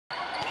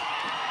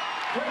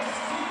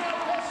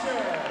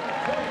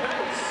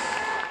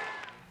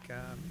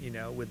You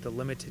know, with the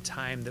limited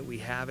time that we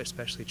have,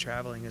 especially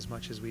traveling as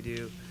much as we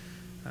do,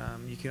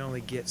 you can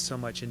only get so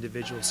much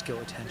individual skill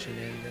attention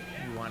in that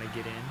you want to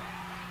get in.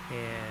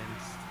 And,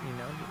 you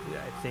know,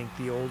 I think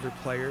the older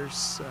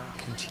players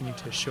continue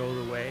to show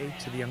the way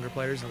to the younger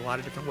players in a lot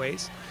of different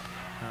ways.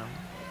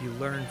 You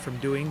learn from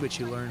doing, but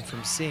you learn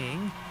from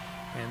seeing.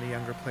 And the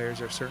younger players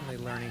are certainly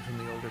learning from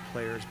the older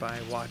players by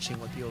watching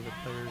what the older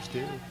players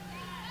do.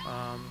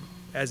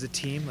 As a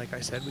team, like I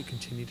said, we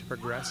continue to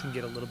progress and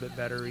get a little bit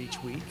better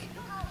each week.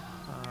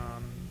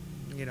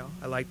 You know,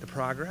 I like the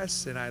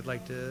progress, and I'd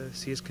like to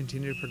see us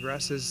continue to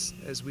progress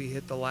as we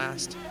hit the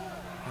last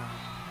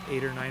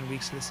 8 or 9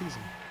 weeks of the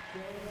season.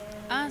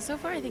 So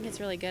far, I think it's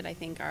really good. I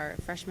think our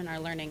freshmen are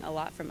learning a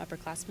lot from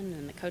upperclassmen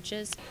and the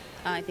coaches.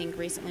 I think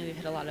recently we've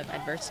hit a lot of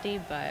adversity,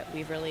 but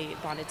we've really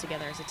bonded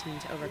together as a team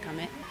to overcome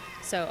it.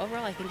 So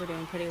overall, I think we're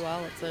doing pretty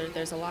well.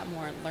 There's a lot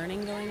more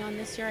learning going on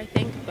this year, I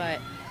think, but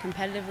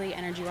competitively,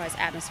 energy-wise,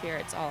 atmosphere,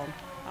 it's all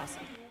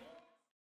awesome.